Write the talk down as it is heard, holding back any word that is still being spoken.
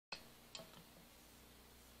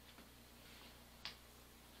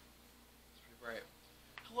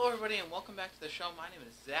everybody, and welcome back to the show. My name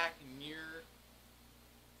is Zach, and you're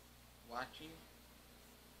watching.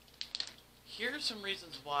 Here are some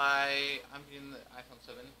reasons why I'm getting the iPhone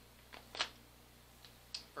 7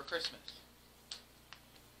 for Christmas.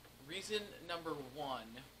 Reason number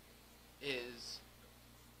one is...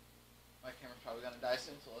 my camera's probably going to die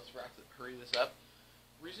soon, so let's hurry this up.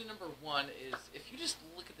 Reason number one is, if you just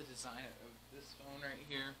look at the design of this phone right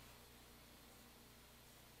here,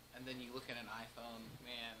 and then you look at an iPhone,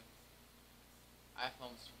 man,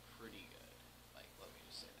 iPhone's pretty good. Like, let me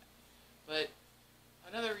just say that. But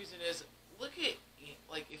another reason is, look at,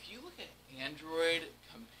 like, if you look at Android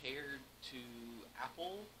compared to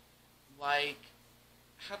Apple, like,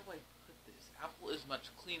 how do I put this? Apple is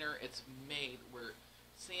much cleaner. It's made where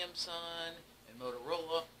Samsung and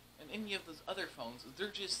Motorola and any of those other phones,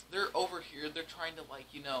 they're over here. They're trying to,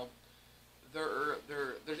 like, you know,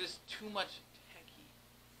 they're just too much techy.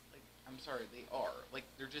 Like, I'm sorry, they are. Like,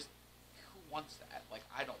 they're just, who wants that? Like,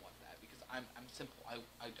 I don't want that because I'm simple. I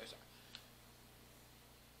sorry.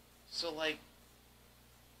 So, like,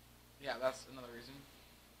 yeah, that's another reason.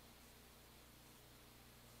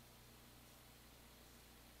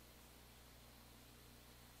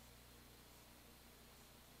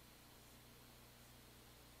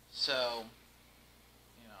 So,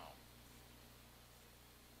 you know,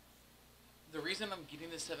 the reason I'm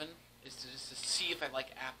getting the 7 is to see if I like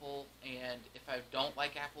Apple, and if I don't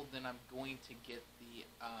like Apple, then I'm going to get the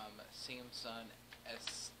Samsung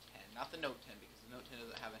S10, not the Note 10, because the Note 10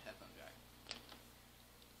 doesn't have a headphone jack.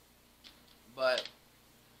 But,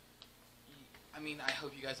 I mean, I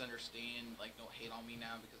hope you guys understand, like, don't hate on me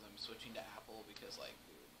now because I'm switching to Apple, because, like,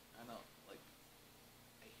 dude, I know, like,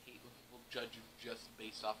 I hate when people judge you just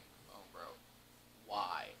based off your phone, bro.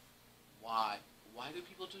 Why? Why do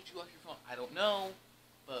people judge you off your phone? I don't know,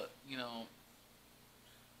 but, you know,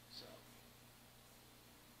 so,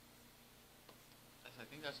 I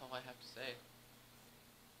think that's all I have to say.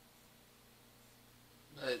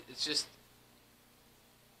 But it's just,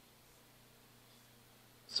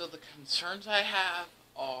 so the concerns I have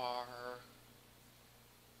are,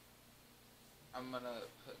 I'm going to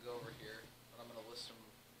go over here, but I'm going to list them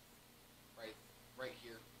right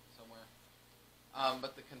here somewhere.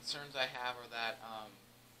 But the concerns I have are that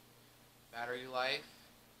battery life,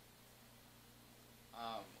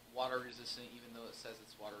 water resistant, even though it says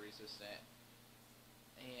it's water resistant,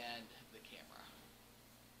 and the camera.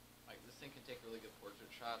 Like, this thing can take really good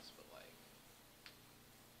portrait shots, but, like,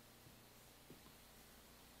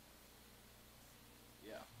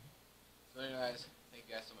 yeah. So anyways, thank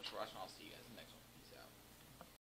you guys so much for watching. I'll see you guys in the next one.